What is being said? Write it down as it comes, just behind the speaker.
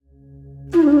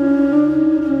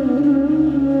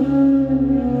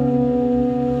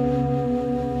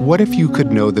What if you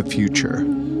could know the future?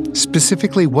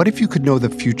 Specifically, what if you could know the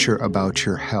future about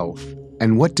your health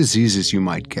and what diseases you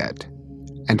might get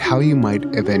and how you might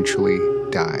eventually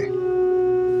die?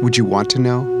 Would you want to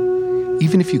know,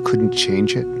 even if you couldn't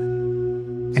change it?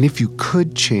 And if you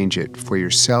could change it for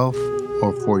yourself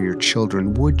or for your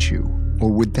children, would you? Or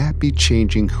would that be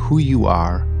changing who you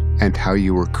are and how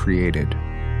you were created?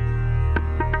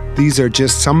 These are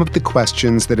just some of the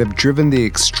questions that have driven the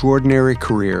extraordinary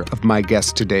career of my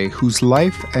guest today, whose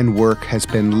life and work has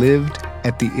been lived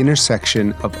at the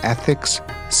intersection of ethics,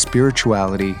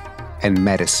 spirituality, and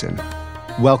medicine.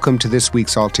 Welcome to this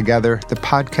week's Altogether, the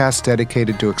podcast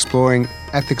dedicated to exploring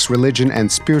ethics, religion,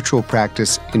 and spiritual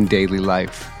practice in daily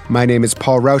life. My name is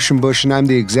Paul Rauschenbusch, and I'm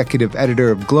the executive editor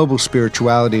of Global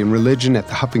Spirituality and Religion at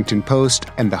the Huffington Post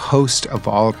and the host of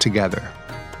Altogether.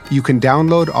 You can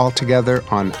download Altogether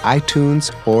on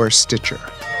iTunes or Stitcher.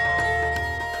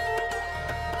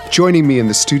 Joining me in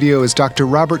the studio is Dr.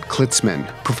 Robert Klitzman,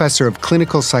 professor of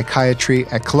clinical psychiatry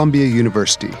at Columbia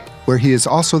University, where he is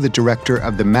also the director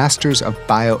of the Masters of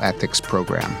Bioethics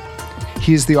program.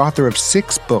 He is the author of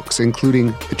 6 books,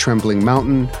 including The Trembling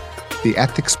Mountain, The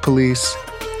Ethics Police,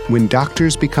 When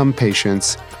Doctors Become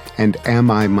Patients, and Am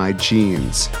I My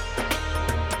Genes?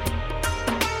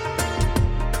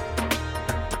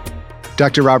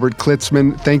 Dr. Robert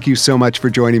Klitzman, thank you so much for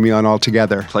joining me on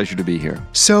Altogether. Pleasure to be here.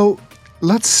 So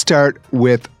let's start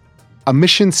with a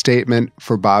mission statement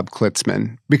for Bob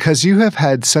Klitzman, because you have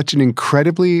had such an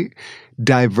incredibly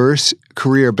diverse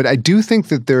career, but I do think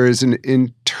that there is an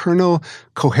internal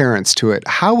coherence to it.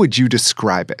 How would you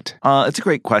describe it? It's a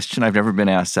great question. I've never been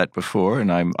asked that before,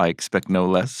 and I expect no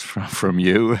less from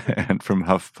you and from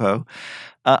HuffPo.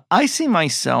 I see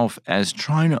myself as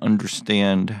trying to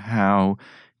understand how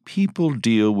people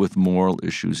deal with moral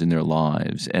issues in their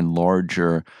lives and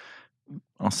larger,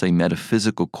 I'll say,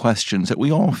 metaphysical questions that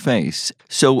we all face.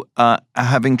 So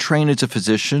having trained as a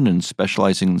physician and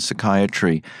specializing in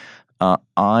psychiatry,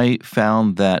 I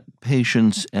found that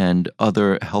patients and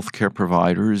other healthcare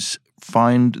providers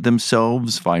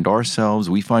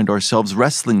we find ourselves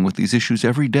wrestling with these issues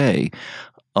every day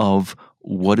of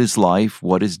what is life,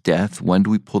 what is death, when do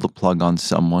we pull the plug on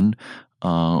someone,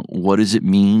 what does it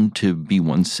mean to be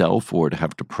oneself or to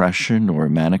have depression or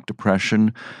manic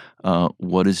depression?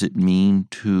 What does it mean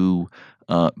to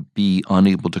be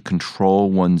unable to control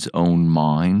one's own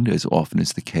mind, as often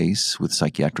is the case with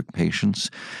psychiatric patients?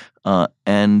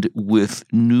 And with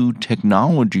new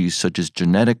technologies such as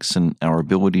genetics and our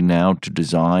ability now to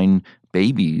design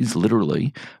babies,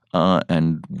 literally,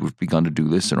 and we've begun to do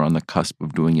this and are on the cusp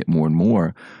of doing it more and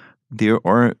more, there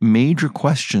are major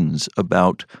questions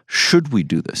about should we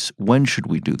do this? When should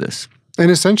we do this? And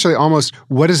essentially almost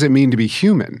what does it mean to be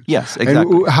human? Yes,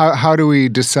 exactly. And how do we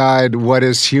decide what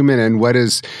is human and what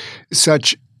is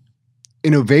such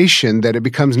innovation that it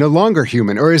becomes no longer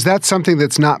human? Or is that something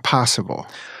that's not possible?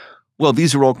 Well,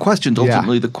 these are all questions.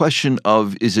 Ultimately, the question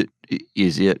of is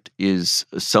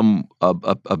some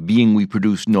a being we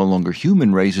produce no longer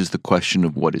human raises the question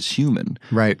of what is human.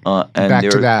 Right. Back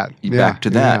to that.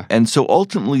 Yeah. And so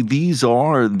ultimately, these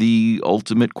are the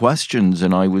ultimate questions.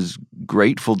 And I was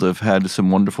grateful to have had some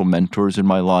wonderful mentors in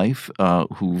my life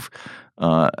who've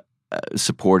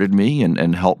supported me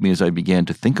and helped me as I began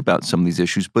to think about some of these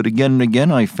issues. But again and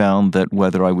again, I found that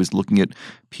whether I was looking at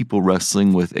people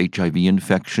wrestling with HIV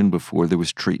infection before there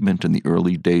was treatment in the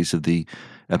early days of the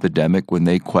epidemic, when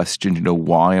they questioned,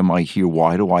 why am I here?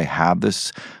 Why do I have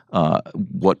this?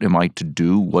 What am I to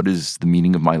do? What is the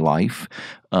meaning of my life?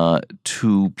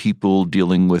 To people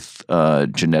dealing with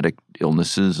genetic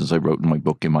illnesses, as I wrote in my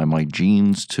book, Am I My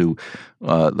Genes? To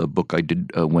the book I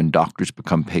did, When Doctors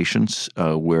Become Patients,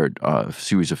 where a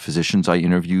series of physicians I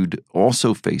interviewed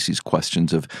also face these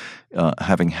questions of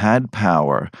having had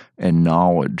power and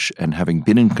knowledge and having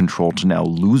been in control to now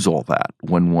lose all that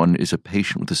when one is a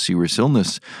patient with a serious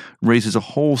illness raises a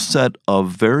whole set of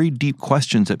very deep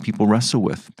questions that people wrestle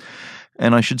with.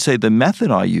 And I should say the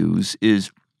method I use is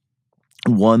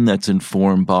one that's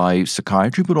informed by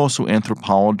psychiatry, but also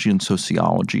anthropology and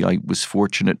sociology. I was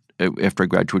fortunate after I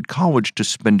graduated college to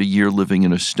spend a year living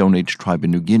in a Stone Age tribe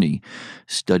in New Guinea,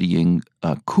 studying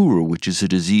kuru, which is a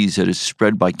disease that is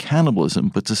spread by cannibalism,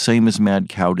 but it's the same as mad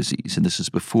cow disease. And this is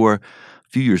a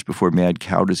few years before mad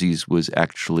cow disease was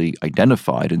actually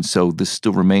identified. And so this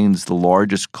still remains the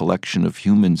largest collection of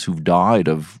humans who've died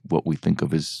of what we think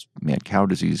of as mad cow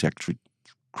disease, actually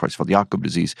Creutzfeldt-Jakob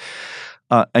disease.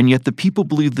 And yet the people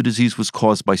believed the disease was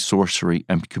caused by sorcery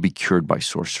and could be cured by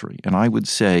sorcery. And I would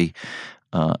say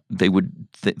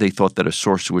they thought that a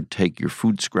sorcerer would take your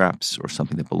food scraps or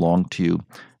something that belonged to you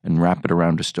and wrap it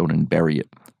around a stone and bury it.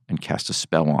 and cast a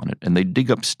spell on it. And they'd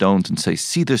dig up stones and say,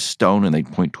 see this stone? And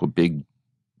they'd point to a big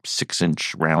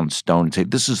 6-inch round stone and say,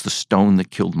 this is the stone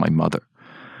that killed my mother.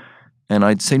 And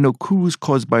I'd say, no, Kuru is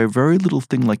caused by a very little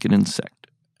thing like an insect.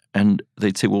 And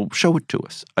they'd say, well, show it to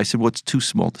us. I said, well, it's too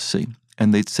small to see.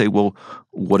 And they'd say, well,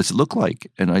 what does it look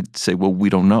like? And I'd say, well, we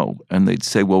don't know. And they'd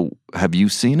say, well, have you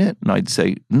seen it? And I'd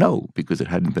say, no, because it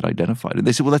hadn't been identified. And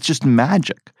they said, well, that's just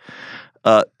magic.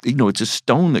 It's a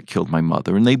stone that killed my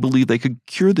mother. And they believed they could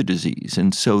cure the disease.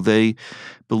 And so they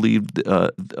believed,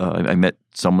 I met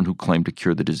someone who claimed to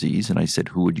cure the disease. And I said,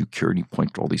 who would you cure? And he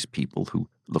pointed to all these people who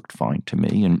looked fine to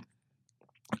me. And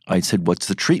I said, what's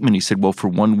the treatment? He said, well, for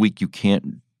 1 week you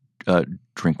can't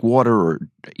drink water or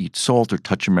eat salt or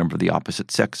touch a member of the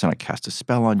opposite sex, and I cast a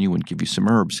spell on you and give you some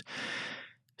herbs.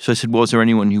 So I said, well, is there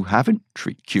anyone who haven't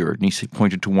cured? And he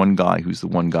pointed to one guy who's the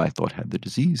one guy I thought had the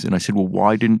disease. And I said, well,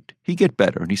 why didn't he get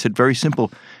better? And he said, very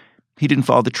simple, he didn't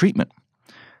follow the treatment.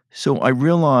 So I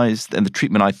realized, and the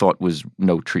treatment I thought was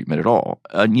no treatment at all.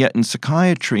 And yet in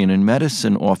psychiatry and in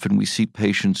medicine, often we see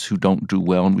patients who don't do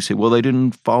well and we say, well, they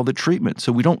didn't follow the treatment.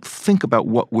 So we don't think about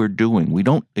what we're doing. We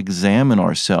don't examine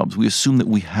ourselves. We assume that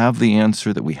we have the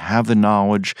answer, that we have the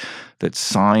knowledge, that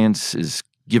science is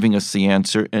giving us the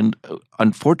answer. And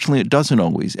unfortunately, it doesn't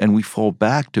always. And we fall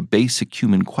back to basic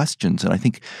human questions. And I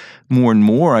think more and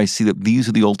more I see that these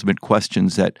are the ultimate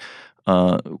questions that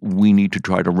we need to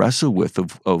try to wrestle with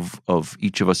of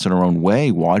each of us in our own way.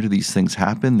 Why do these things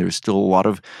happen? There's still a lot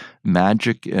of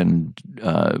magic and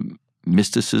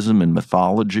mysticism and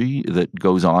mythology that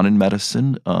goes on in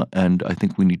medicine, and I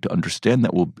think we need to understand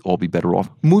that we'll all be better off.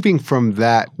 Moving from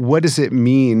that, what does it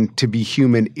mean to be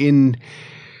human in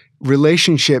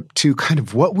relationship to kind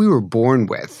of what we were born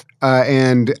with,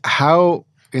 and how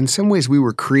in some ways we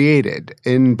were created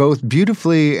in both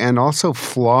beautifully and also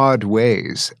flawed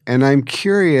ways? And I'm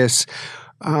curious,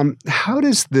 how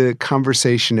does the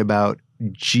conversation about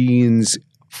genes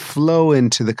flow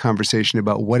into the conversation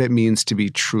about what it means to be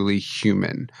truly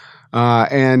human?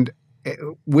 And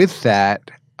with that,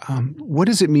 what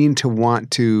does it mean to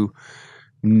want to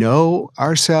know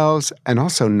ourselves and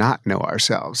also not know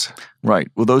ourselves? Right.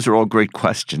 Well, those are all great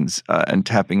questions and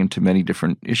tapping into many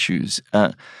different issues.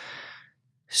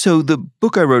 So the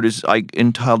book I wrote is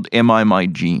entitled "Am I My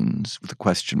Genes?" with a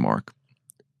question mark.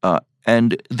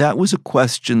 And that was a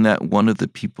question that one of the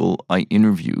people I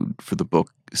interviewed for the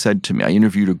book said to me. I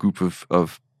interviewed a group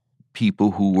of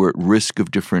people who were at risk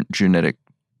of different genetic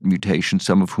mutations,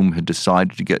 some of whom had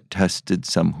decided to get tested,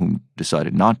 some whom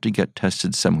decided not to get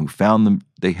tested, some who found them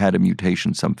they had a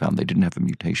mutation, some found they didn't have a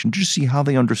mutation, just to see how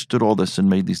they understood all this and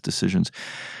made these decisions.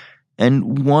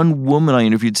 And one woman I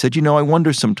interviewed said, I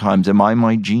wonder sometimes, am I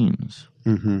my genes?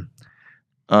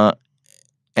 Mm-hmm.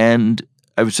 And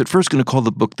I was at first going to call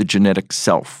the book The Genetic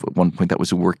Self. At one point, that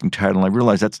was a working title, and I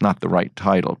realized that's not the right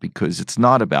title because it's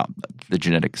not about the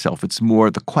genetic self. It's more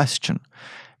the question.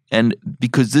 And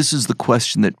because this is the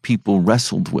question that people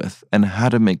wrestled with and how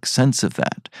to make sense of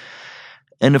that.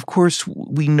 And of course,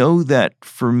 we know that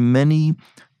for many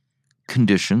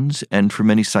conditions and for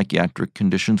many psychiatric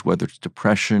conditions, whether it's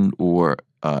depression or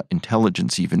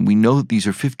intelligence even, we know that these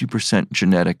are 50%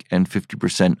 genetic and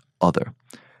 50% other.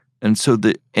 And so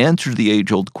the answer to the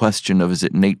age-old question of is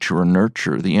it nature or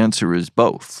nurture, the answer is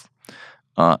both.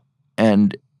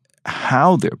 And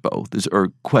how they're both are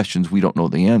questions we don't know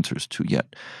the answers to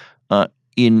yet.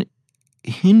 In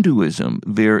Hinduism,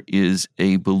 there is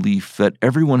a belief that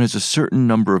everyone has a certain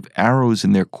number of arrows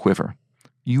in their quiver.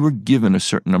 You are given a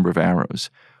certain number of arrows.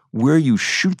 Where you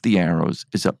shoot the arrows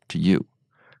is up to you.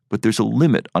 But there's a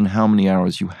limit on how many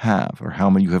arrows you have or how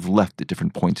many you have left at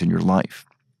different points in your life.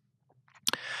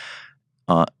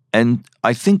 And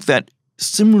I think that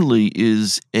similarly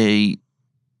is a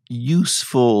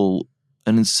useful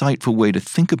and insightful way to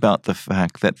think about the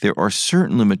fact that there are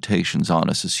certain limitations on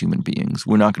us as human beings.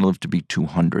 We're not going to live to be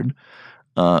 200.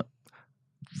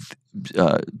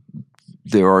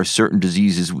 There are certain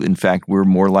diseases, in fact, we're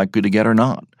more likely to get or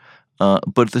not.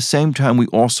 But at the same time, we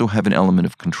also have an element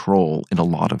of control in a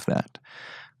lot of that.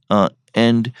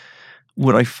 And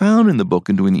what I found in the book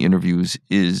and doing the interviews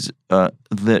is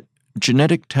that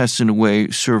genetic tests, in a way,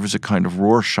 serve as a kind of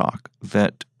Rorschach.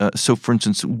 So, for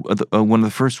instance, one of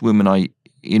the first women I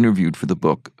interviewed for the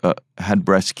book had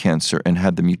breast cancer and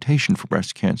had the mutation for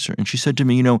breast cancer. And she said to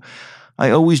me, I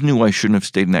always knew I shouldn't have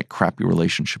stayed in that crappy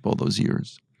relationship all those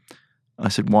years. I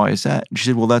said, why is that? And she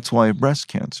said, well, that's why I have breast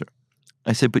cancer.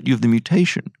 I said, but you have the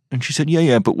mutation. And she said,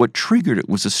 yeah, but what triggered it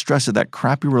was the stress of that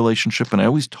crappy relationship, and I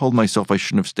always told myself I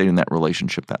shouldn't have stayed in that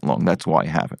relationship that long. That's why I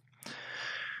have it.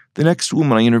 The next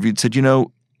woman I interviewed said,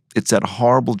 it's that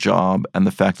horrible job and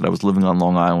the fact that I was living on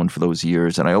Long Island for those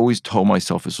years, and I always told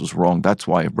myself this was wrong. That's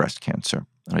why I have breast cancer.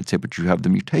 And I'd say, but you have the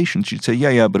mutation. She'd say,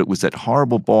 yeah, but it was that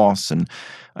horrible boss, and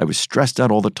I was stressed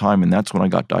out all the time, and that's when I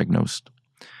got diagnosed.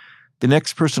 The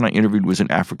next person I interviewed was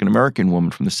an African-American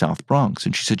woman from the South Bronx,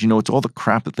 and she said, it's all the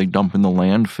crap that they dump in the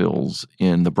landfills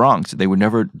in the Bronx. They would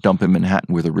never dump in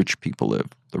Manhattan where the rich people live,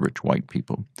 the rich white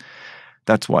people.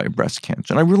 That's why I have breast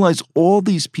cancer. And I realized all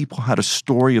these people had a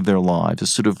story of their lives, a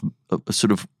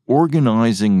sort of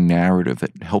organizing narrative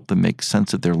that helped them make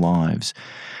sense of their lives.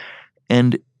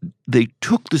 And they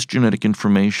took this genetic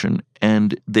information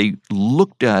and they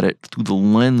looked at it through the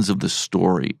lens of the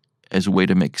story as a way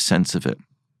to make sense of it.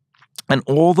 And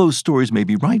all those stories may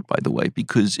be right, by the way,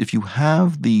 because if you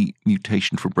have the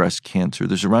mutation for breast cancer,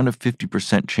 there's around a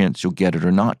 50% chance you'll get it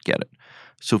or not get it.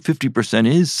 So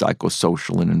 50% is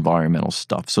psychosocial and environmental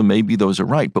stuff. So maybe those are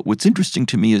right. But what's interesting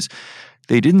to me is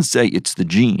they didn't say it's the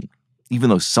gene,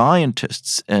 even though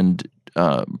scientists and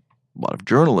a lot of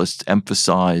journalists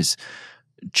emphasize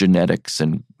genetics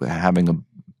and having a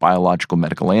biological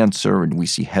medical answer. And we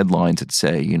see headlines that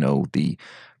say,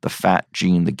 the fat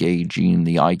gene, the gay gene,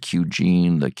 the IQ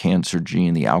gene, the cancer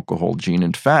gene, the alcohol gene.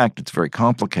 In fact, it's very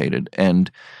complicated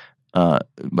and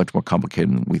much more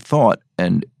complicated than we thought.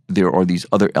 And there are these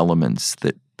other elements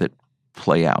that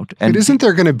play out. And but isn't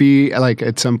there going to be, like,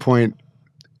 at some point,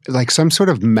 like some sort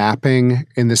of mapping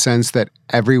in the sense that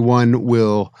everyone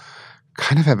will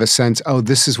kind of have a sense, oh,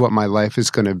 this is what my life is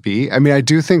going to be? I mean, I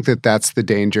do think that that's the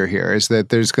danger here, is that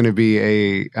there's going to be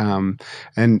a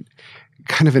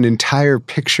kind of an entire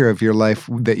picture of your life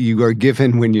that you are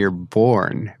given when you're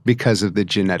born because of the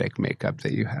genetic makeup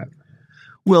that you have.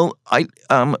 Well,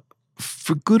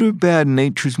 for good or bad,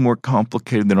 nature's more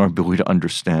complicated than our ability to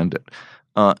understand it.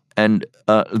 And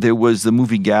there was the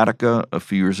movie Gattaca a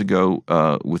few years ago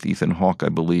with Ethan Hawke, I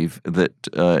believe, that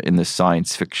in the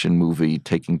science fiction movie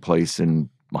taking place in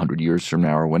 100 years from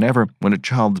now or whenever, when a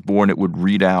child's born, it would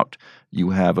read out, you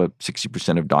have a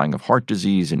 60% of dying of heart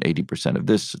disease and 80% of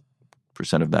this,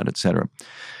 percent of that, et cetera.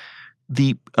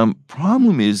 The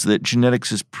problem is that genetics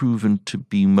has proven to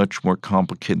be much more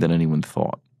complicated than anyone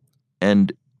thought.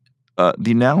 And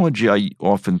the analogy I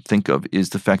often think of is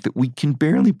the fact that we can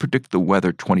barely predict the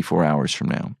weather 24 hours from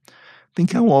now.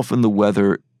 Think how often the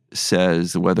weatherman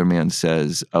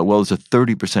says, well, there's a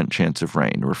 30% chance of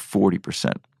rain or a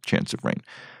 40% chance of rain.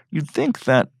 You'd think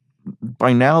that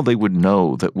by now they would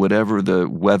know that whatever the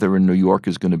weather in New York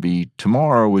is going to be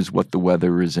tomorrow is what the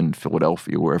weather is in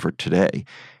Philadelphia, wherever today.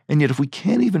 And yet if we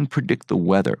can't even predict the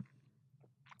weather,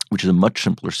 which is a much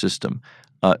simpler system,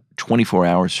 24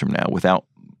 hours from now without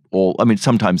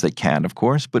sometimes they can, of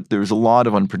course, but there's a lot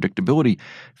of unpredictability.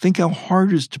 Think how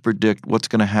hard it is to predict what's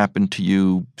going to happen to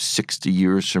you 60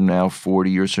 years from now, 40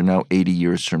 years from now, 80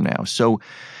 years from now. So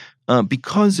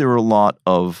because there are a lot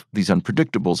of these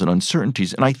unpredictables and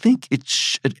uncertainties, and I think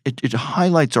it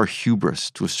highlights our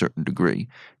hubris to a certain degree,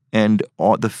 and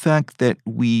the fact that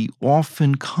we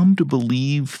often come to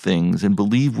believe things and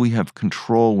believe we have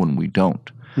control when we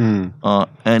don't.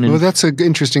 That's an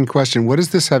interesting question. What does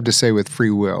this have to say with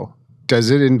free will? Does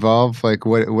it involve, like,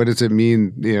 what does it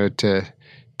mean,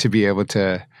 to be able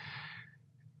to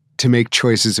make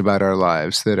choices about our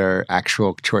lives that are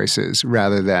actual choices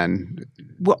rather than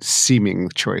seeming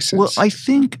choices? Well, I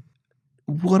think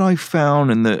what I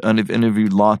found, and I've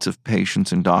interviewed lots of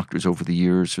patients and doctors over the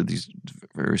years for these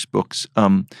various books,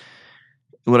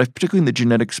 what I've particularly in the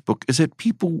genetics book is that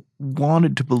people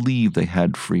wanted to believe they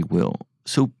had free will.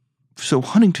 So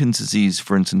Huntington's disease,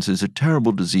 for instance, is a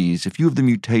terrible disease. If you have the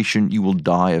mutation, you will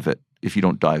die of it if you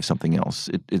don't die of something else.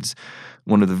 It's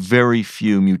one of the very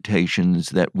few mutations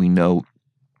that we know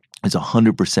is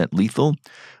 100% lethal.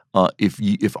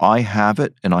 If I have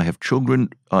it and I have children,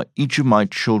 each of my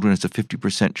children has a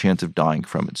 50% chance of dying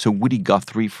from it. So Woody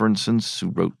Guthrie, for instance, who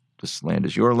wrote This Land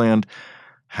Is Your Land,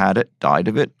 had it, died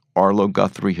of it. Arlo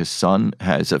Guthrie, his son,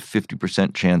 has a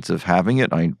 50% chance of having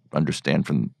it. I understand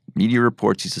from media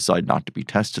reports he's decided not to be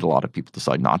tested. A lot of people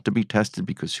decide not to be tested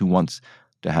because who wants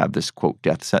to have this, quote,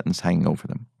 death sentence hanging over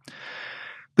them?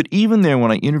 But even there,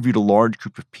 when I interviewed a large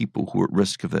group of people who were at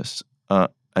risk of this,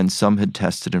 and some had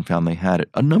tested and found they had it,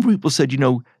 a number of people said,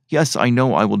 yes, I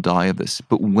know I will die of this,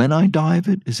 but when I die of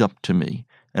it is up to me.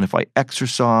 And if I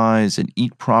exercise and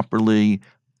eat properly,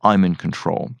 I'm in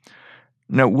control.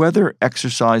 Now, whether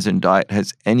exercise and diet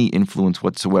has any influence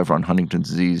whatsoever on Huntington's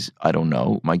disease, I don't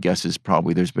know. My guess is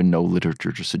probably there's been no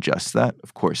literature to suggest that.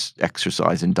 Of course,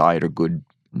 exercise and diet are good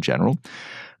in general.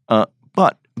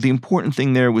 But the important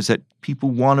thing there was that people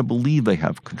want to believe they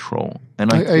have control.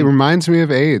 And I It think reminds me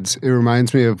of AIDS. It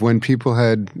reminds me of when people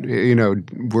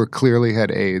were clearly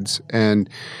had AIDS, and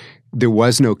there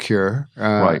was no cure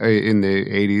right. in the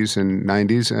 80s and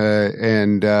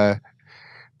 90s,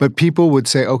 but people would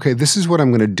say, "Okay, this is what I'm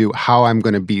going to do. How I'm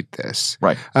going to beat this."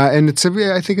 Right. And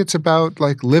I think it's about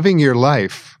like living your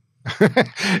life.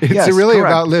 It's Yes, really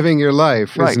correct. about living your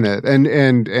life, Right. isn't it?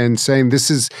 And saying this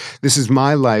is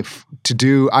my life to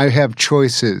do. I have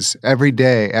choices every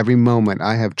day, every moment.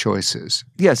 I have choices.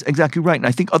 Yes, exactly right. And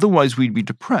I think otherwise we'd be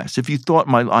depressed. If you thought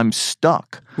I'm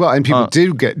stuck. Well, and people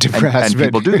do get depressed. And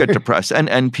people do get depressed.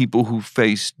 And people who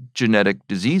face genetic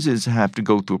diseases have to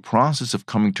go through a process of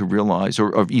coming to realize,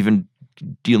 or even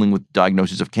dealing with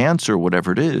diagnosis of cancer or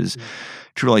whatever it is,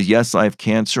 to realize, yes, I have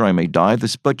cancer, I may die of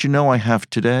this, but I have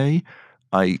today.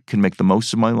 I can make the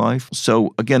most of my life.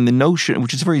 So again, the notion,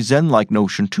 which is a very Zen-like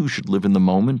notion too, should live in the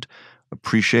moment,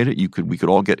 appreciate it. We could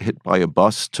all get hit by a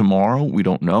bus tomorrow. We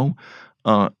don't know.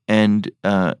 And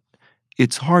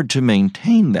it's hard to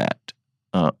maintain that,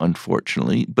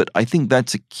 unfortunately. But I think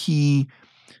that's a key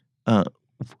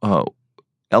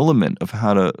element of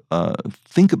how to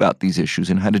think about these issues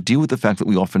and how to deal with the fact that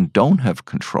we often don't have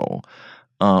control.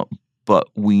 But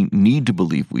we need to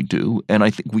believe we do, and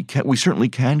I think we certainly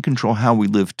can control how we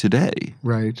live today.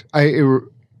 Right.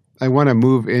 I want to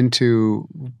move into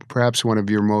perhaps one of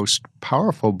your most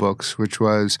powerful books, which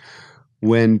was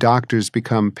When Doctors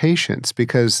Become Patients,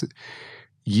 because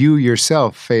you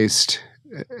yourself faced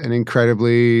an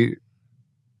incredibly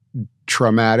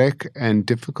traumatic and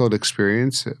difficult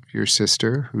experience of your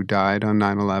sister who died on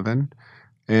 9/11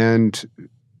 and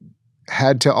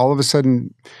had to all of a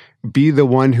sudden be the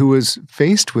one who was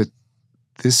faced with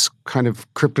this kind of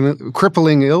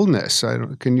crippling illness.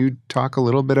 Can you talk a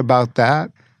little bit about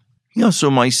that? Yeah, so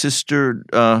my sister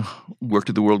worked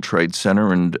at the World Trade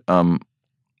Center, and at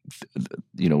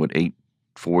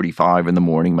 8:45 in the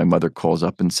morning, my mother calls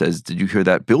up and says, "Did you hear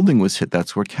that building was hit?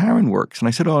 That's where Karen works." And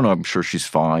I said, "Oh no, I'm sure she's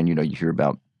fine. You hear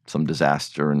about some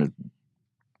disaster, and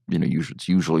it's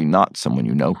usually not someone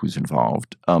who's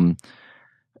involved."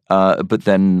 But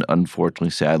then, unfortunately,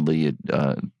 sadly,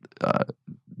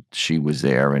 she was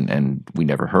there, and we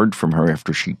never heard from her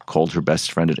after she called her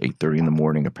best friend at 8:30 in the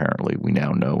morning, apparently, we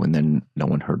now know, and then no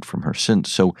one heard from her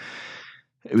since. So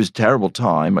it was a terrible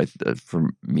time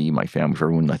for me, my family, for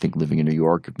everyone, I think, living in New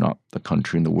York, if not the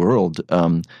country and the world.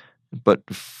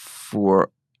 But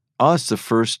for us, the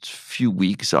first few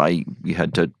weeks, we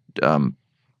had to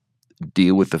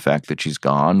deal with the fact that she's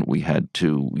gone. We had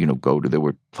to, there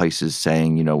were places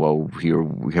saying, here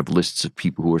we have lists of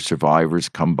people who are survivors,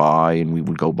 come by, and we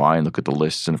would go by and look at the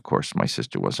lists. And of course, my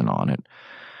sister wasn't on it.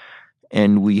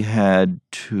 And we had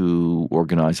to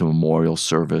organize a memorial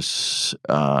service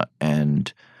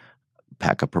and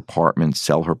pack up her apartment,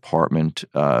 sell her apartment.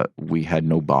 We had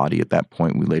no body at that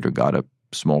point. We later got a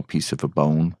small piece of a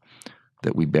bone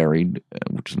that we buried,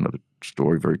 which is another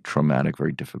story, very traumatic,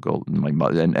 very difficult. And my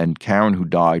mother and Karen, who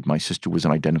died, my sister was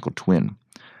an identical twin,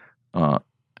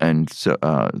 and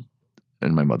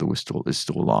my mother is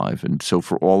still alive. And so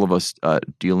for all of us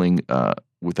dealing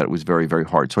with that, it was very, very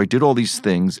hard. So I did all these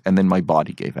things, and then my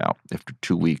body gave out after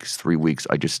 2 weeks, 3 weeks.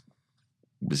 I just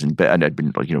was in bed, and I'd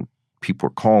been people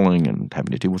were calling and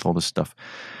having to deal with all this stuff.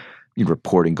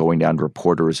 Reporting, going down to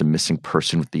reporter as a missing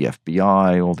person with the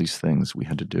FBI, all these things we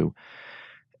had to do.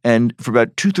 And for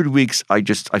about 2-3 weeks, I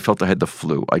felt I had the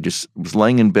flu. I just was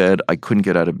laying in bed. I couldn't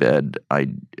get out of bed.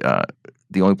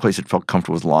 The only place it felt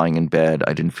comfortable was lying in bed.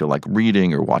 I didn't feel like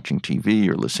reading or watching TV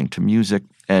or listening to music.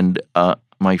 And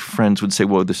my friends would say,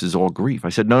 "Well, this is all grief." I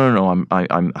said, "No, I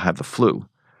have the flu."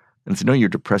 And they said, "No, you're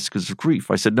depressed because of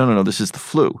grief." I said, No, this is the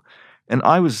flu." And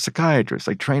I was a psychiatrist.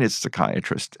 I trained as a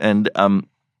psychiatrist. And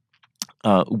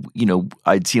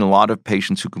I'd seen a lot of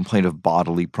patients who complained of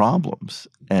bodily problems,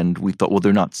 and we thought, well,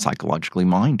 they're not psychologically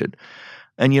minded.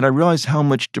 And yet I realized how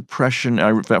much depression,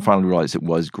 I finally realized it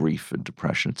was grief and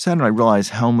depression, et cetera. I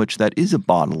realized how much that is a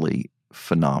bodily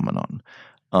phenomenon.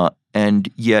 And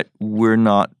yet we're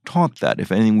not taught that.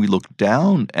 If anything, we look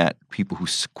down at people who,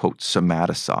 quote,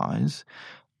 somaticize,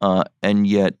 and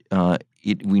yet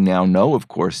we now know, of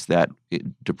course, that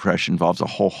depression involves a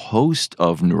whole host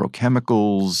of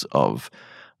neurochemicals, of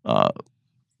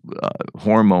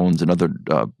hormones and other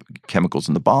chemicals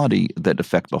in the body that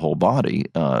affect the whole body,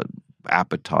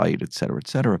 appetite, et cetera, et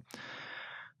cetera.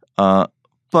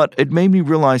 But it made me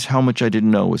realize how much I didn't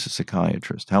know as a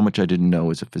psychiatrist, how much I didn't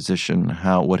know as a physician,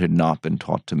 what had not been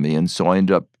taught to me. And so I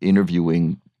ended up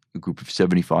interviewing a group of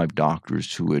 75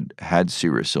 doctors who had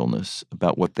serious illness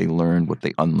about what they learned, what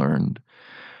they unlearned.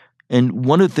 And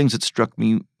one of the things that struck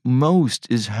me most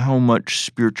is how much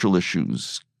spiritual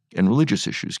issues and religious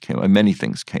issues came up. Many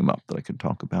things came up that I could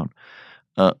talk about.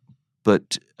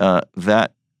 But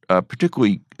that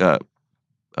particularly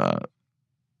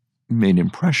made an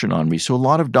impression on me. So a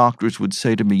lot of doctors would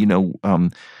say to me,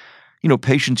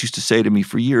 patients used to say to me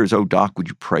for years, "Oh, doc, would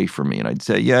you pray for me?" And I'd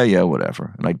say, yeah,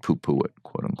 whatever. And I'd poo-poo it,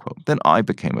 quote unquote. Then I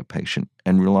became a patient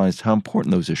and realized how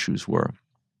important those issues were.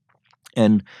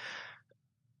 And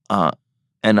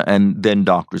then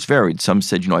doctors varied. Some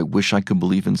said, I wish I could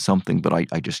believe in something, but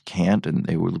I just can't. And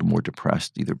they were a little more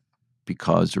depressed, either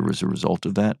because or as a result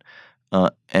of that.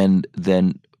 And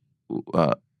then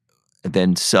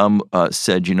some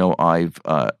said, I've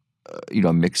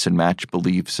mix and match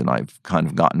beliefs, and I've kind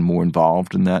of gotten more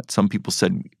involved in that. Some people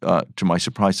said, to my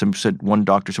surprise, one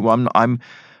doctor said, "Well, I'm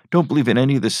don't believe in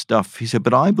any of this stuff." He said,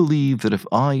 "But I believe that if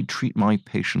I treat my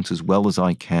patients as well as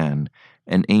I can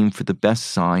and aim for the best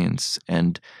science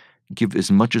and give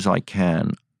as much as I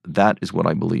can, that is what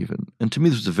I believe in." And to me,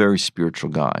 this was a very spiritual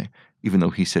guy, even though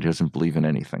he said he doesn't believe in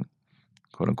anything,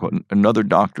 quote unquote. Another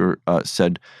doctor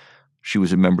said she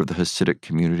was a member of the Hasidic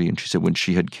community, and she said when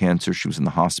she had cancer, she was in the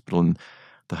hospital, and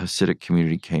the Hasidic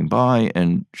community came by,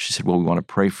 and she said, "Well, we want to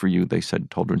pray for you,"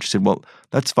 told her. And she said, "Well,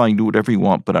 that's fine, do whatever you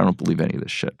want, but I don't believe any of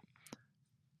this shit."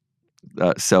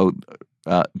 So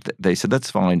they said,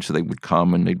 "That's fine." So they would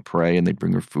come, and they'd pray, and they'd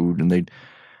bring her food, and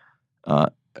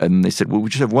and they said, "Well, we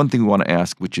just have one thing we want to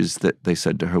ask," which is that they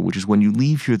said to her, which is when you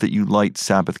leave here that you light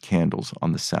Sabbath candles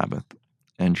on the Sabbath.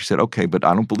 And she said, "Okay, but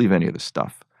I don't believe any of this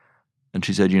stuff." And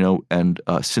she said,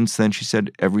 since then, she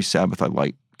said, every Sabbath I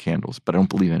light candles, but I don't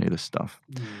believe any of this stuff.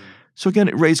 Mm. So again,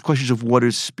 it raised questions of what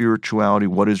is spirituality,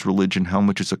 what is religion, how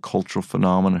much is a cultural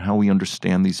phenomenon, how we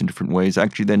understand these in different ways.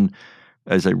 Actually, then,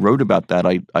 as I wrote about that,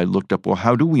 I looked up, well,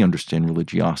 how do we understand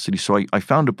religiosity? So I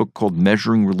found a book called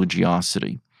Measuring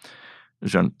Religiosity.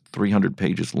 It's around 300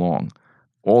 pages long,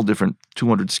 all different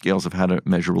 200 scales of how to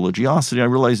measure religiosity. I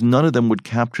realized none of them would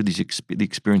capture the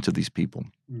experience of these people.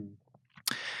 Mm.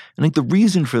 I think the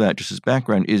reason for that, just as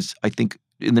background, is I think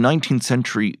in the 19th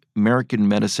century, American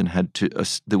medicine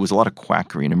there was a lot of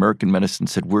quackery, and American medicine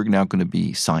said, we're now going to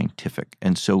be scientific.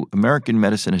 And so American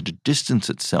medicine had to distance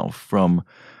itself from,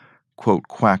 quote,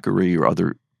 quackery or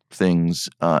other things,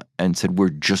 and said, we're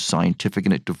just scientific,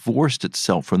 and it divorced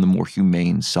itself from the more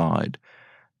humane side.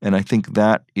 And I think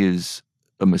that is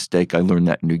a mistake. I learned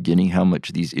that in New Guinea, how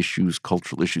much these issues,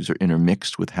 cultural issues, are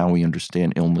intermixed with how we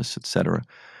understand illness, et cetera.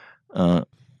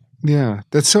 Yeah,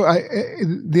 that's so.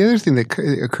 The other thing that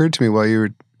occurred to me while you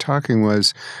were talking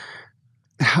was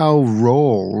how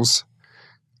roles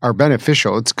are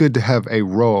beneficial. It's good to have a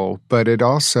role, but it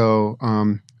also,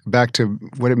 back to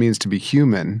what it means to be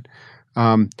human.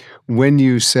 When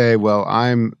you say, well,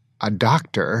 I'm a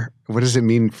doctor, what does it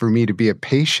mean for me to be a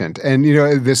patient? And,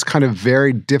 this kind of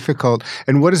very difficult,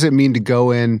 and what does it mean to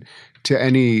go in to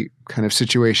any kind of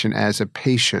situation as a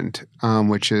patient,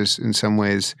 which is in some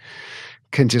ways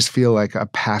can just feel like a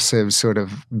passive sort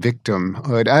of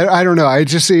victimhood. I don't know.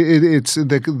 It's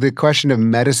the question of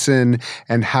medicine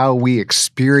and how we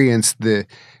experience the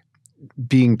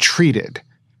being treated.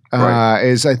 Right.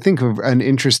 Is I think an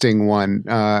interesting one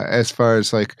as far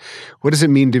as like, what does it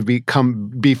mean to be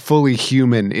fully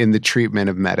human in the treatment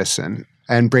of medicine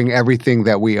and bring everything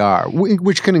that we are,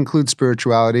 which can include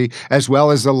spirituality as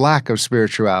well as the lack of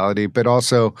spirituality, but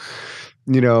also,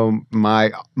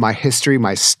 my history,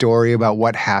 my story about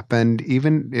what happened,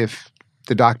 even if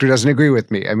the doctor doesn't agree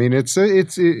with me. I mean, I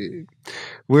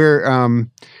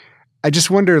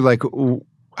just wonder like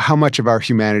how much of our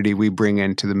humanity we bring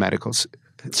into the medical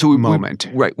moment.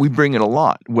 Right. We bring it a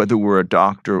lot, whether we're a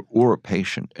doctor or a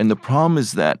patient. And the problem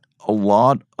is that a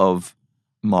lot of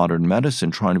modern medicine,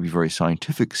 trying to be very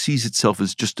scientific, sees itself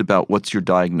as just about what's your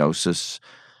diagnosis.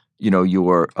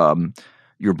 Your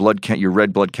blood count, your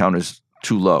red blood count is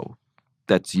too low.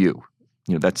 That's you.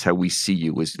 That's how we see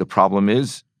you. The problem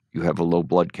is you have a low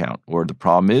blood count, or the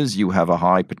problem is you have a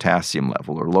high potassium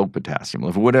level or low potassium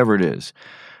level, whatever it is.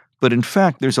 But in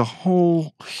fact, there's a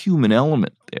whole human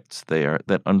element that's there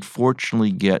that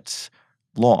unfortunately gets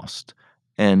lost.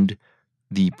 And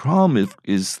the problem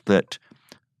is that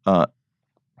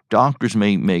doctors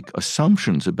may make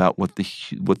assumptions about what the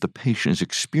patient is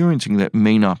experiencing that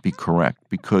may not be correct,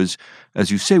 because, as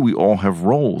you say, we all have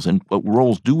roles, and what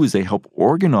roles do is they help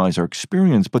organize our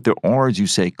experience, but there are, as you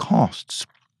say, costs.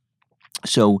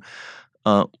 So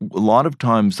a lot of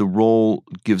times the role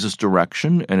gives us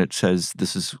direction, and it says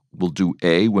we'll do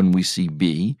A when we see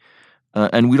B,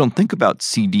 and we don't think about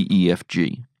C, D, E, F,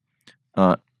 G.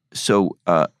 And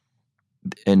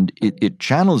it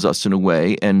channels us in a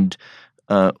way, and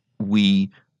we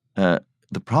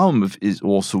the problem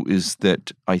is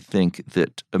that I think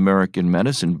that American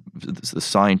medicine, the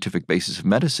scientific basis of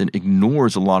medicine,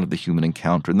 ignores a lot of the human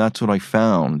encounter. And that's what I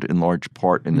found in large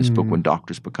part in this book, When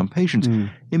Doctors Become Patients,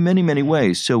 in many, many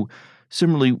ways. So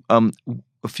similarly,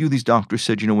 a few of these doctors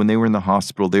said, when they were in the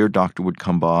hospital, their doctor would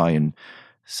come by and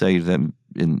say to them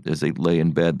as they lay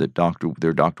in bed, their doctor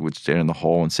would stand in the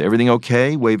hall and say, "Everything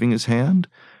okay?" waving his hand.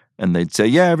 And they'd say,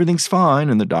 "Yeah, everything's fine."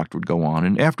 And the doctor would go on.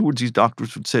 And afterwards, these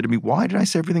doctors would say to me, "Why did I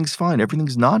say everything's fine?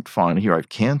 Everything's not fine. Here, I have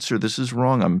cancer. This is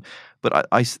wrong."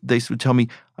 They would tell me,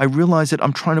 "I realize that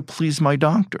I'm trying to please my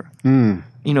doctor.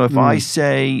 If I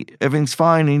say everything's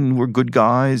fine and we're good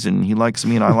guys and he likes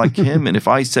me and I like him, and if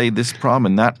I say this problem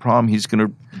and that problem, he's going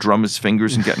to drum his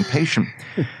fingers and get impatient."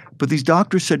 But these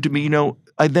doctors said to me,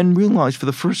 I then realized for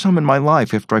the first time in my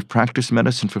life, after I've practiced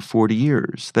medicine for 40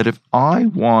 years, that if I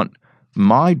want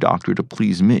my doctor to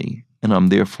please me, and I'm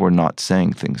therefore not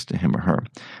saying things to him or her,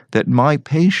 that my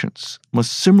patients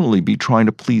must similarly be trying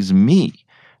to please me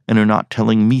and are not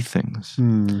telling me things.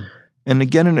 And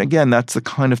again, that's the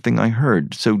kind of thing I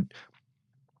heard. So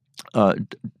a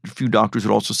few doctors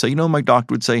would also say, my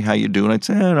doctor would say, "How you doing?" I'd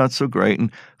say, "Not so great."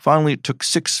 And finally, it took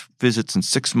 6 visits and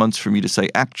 6 months for me to say,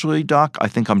 "Actually, doc, I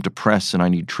think I'm depressed and I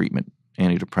need treatment,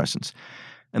 antidepressants."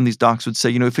 And these docs would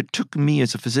say, if it took me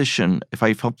as a physician, if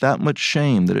I felt that much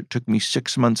shame that it took me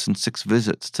 6 months and 6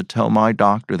 visits to tell my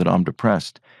doctor that I'm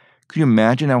depressed, could you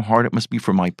imagine how hard it must be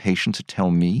for my patient to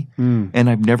tell me? And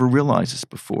I've never realized this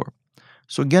before.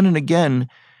 So again and again,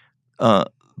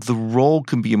 the role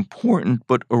can be important,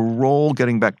 but a role,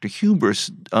 getting back to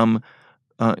hubris,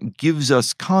 gives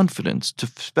us confidence,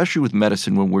 especially with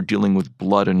medicine when we're dealing with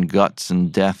blood and guts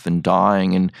and death and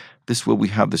dying. And this way we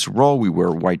have this role. We wear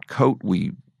a white coat.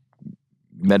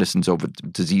 Medicine's over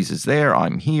diseases there.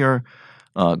 I'm here.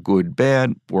 Good,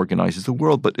 bad, organizes the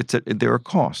world, but there are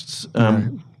costs.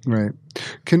 Right.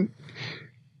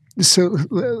 So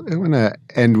I want to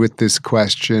end with this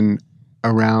question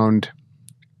around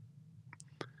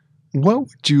what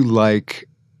would you like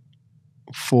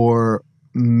for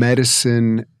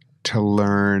medicine to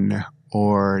learn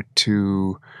or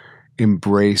to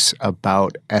embrace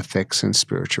about ethics and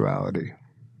spirituality?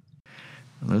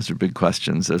 Those are big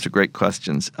questions. Those are great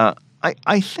questions.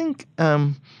 I think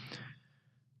there's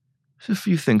a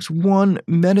few things. One,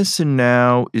 medicine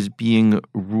now is being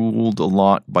ruled a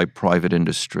lot by private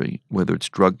industry, whether it's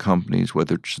drug companies,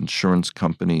 whether it's insurance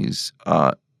companies.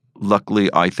 Luckily,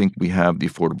 I think we have the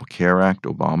Affordable Care Act,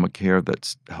 Obamacare,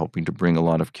 that's helping to bring a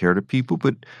lot of care to people.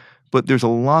 But there's a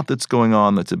lot that's going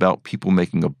on that's about people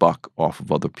making a buck off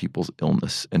of other people's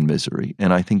illness and misery.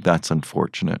 And I think that's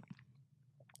unfortunate.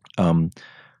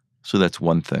 So that's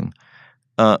one thing.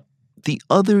 The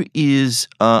other is,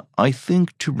 I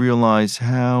think, to realize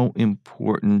how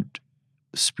important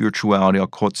spirituality, I'll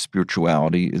call it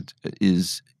spirituality,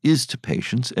 is to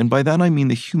patients. And by that I mean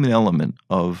the human element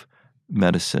of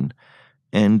medicine.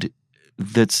 And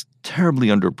that's terribly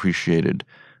underappreciated.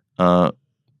 The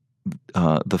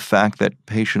fact that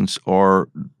patients are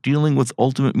dealing with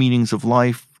ultimate meanings of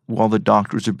life while the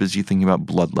doctors are busy thinking about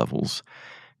blood levels.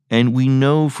 And we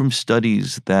know from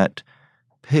studies that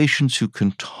patients who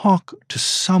can talk to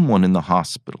someone in the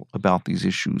hospital about these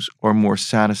issues are more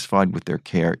satisfied with their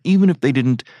care, even if they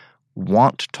didn't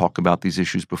want to talk about these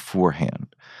issues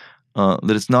beforehand. That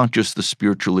it's not just the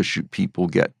spiritual issue people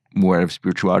get more out of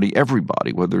spirituality.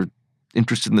 Everybody, whether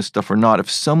interested in this stuff or not,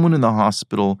 if someone in the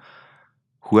hospital,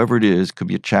 whoever it is, could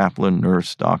be a chaplain,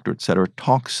 nurse, doctor, et cetera,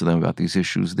 talks to them about these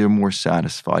issues, they're more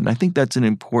satisfied. And I think that's an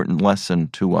important lesson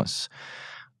to us.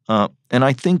 And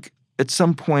I think at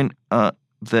some point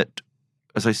that,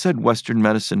 as I said, Western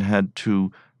medicine had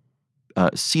to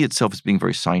see itself as being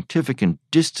very scientific and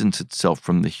distance itself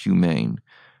from the humane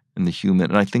and the human.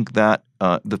 And I think that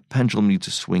the pendulum needs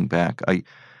to swing back. A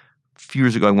few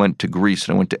years ago, I went to Greece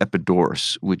and I went to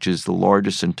Epidaurus, which is the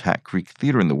largest intact Greek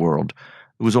theater in the world.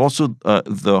 It was also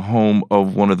the home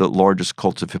of one of the largest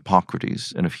cults of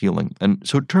Hippocrates and of healing. And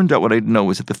so it turned out what I didn't know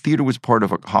was that the theater was part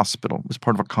of a hospital, it was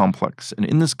part of a complex. And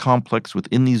in this complex,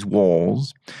 within these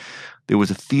walls, there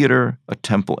was a theater, a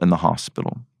temple, and the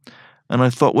hospital. And I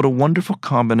thought, what a wonderful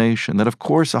combination that, of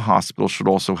course, a hospital should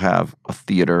also have a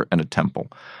theater and a temple.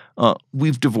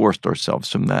 We've divorced ourselves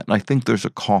from that, and I think there's a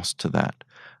cost to that.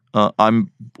 I'm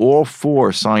all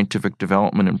for scientific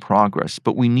development and progress,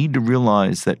 but we need to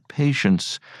realize that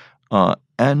patients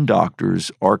and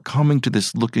doctors are coming to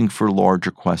this looking for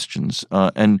larger questions.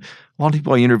 And a lot of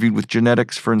people I interviewed with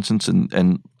genetics, for instance,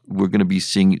 and we're going to be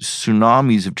seeing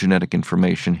tsunamis of genetic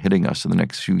information hitting us in the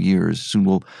next few years.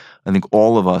 Soon I think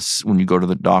all of us, when you go to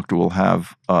the doctor, will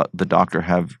have the doctor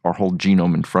have our whole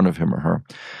genome in front of him or her.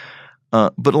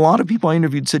 But a lot of people I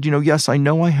interviewed said, yes, I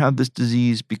know I have this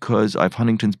disease because I have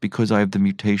Huntington's, because I have the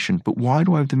mutation. But why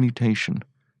do I have the mutation?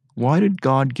 Why did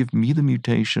God give me the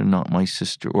mutation and not my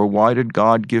sister? Or why did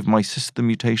God give my sister the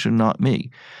mutation and not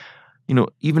me?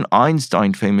 Even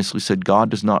Einstein famously said God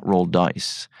does not roll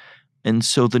dice. And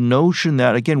so the notion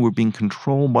that, again, we're being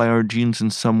controlled by our genes in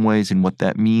some ways, and what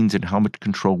that means and how much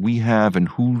control we have, and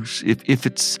if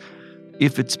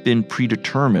it's been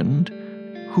predetermined,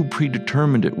 who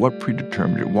predetermined it? What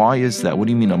predetermined it? Why is that? What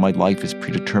do you mean my life is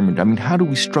predetermined? I mean, how do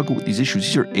we struggle with these issues?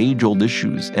 These are age-old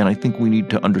issues, and I think we need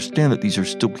to understand that these are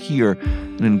still here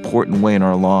in an important way in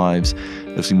our lives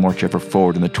as we march ever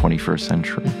forward in the 21st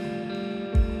century.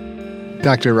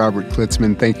 Dr. Robert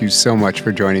Klitzman, thank you so much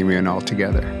for joining me on All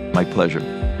Together. My pleasure.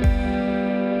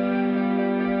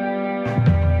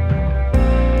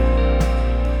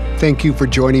 Thank you for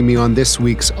joining me on this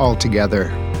week's All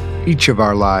Together. Each of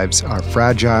our lives are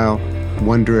fragile,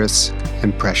 wondrous,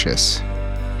 and precious.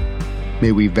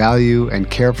 May we value and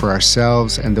care for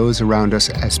ourselves and those around us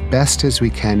as best as we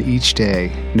can each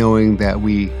day, knowing that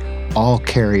we all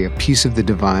carry a piece of the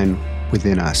divine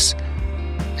within us,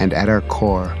 and at our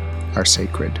core are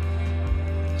sacred.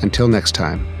 Until next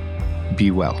time, be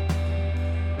well.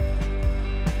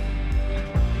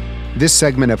 This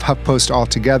segment of HuffPost All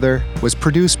Together was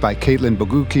produced by Caitlin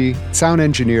Bogucki, sound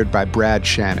engineered by Brad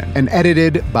Shannon, and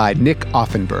edited by Nick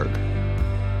Offenberg.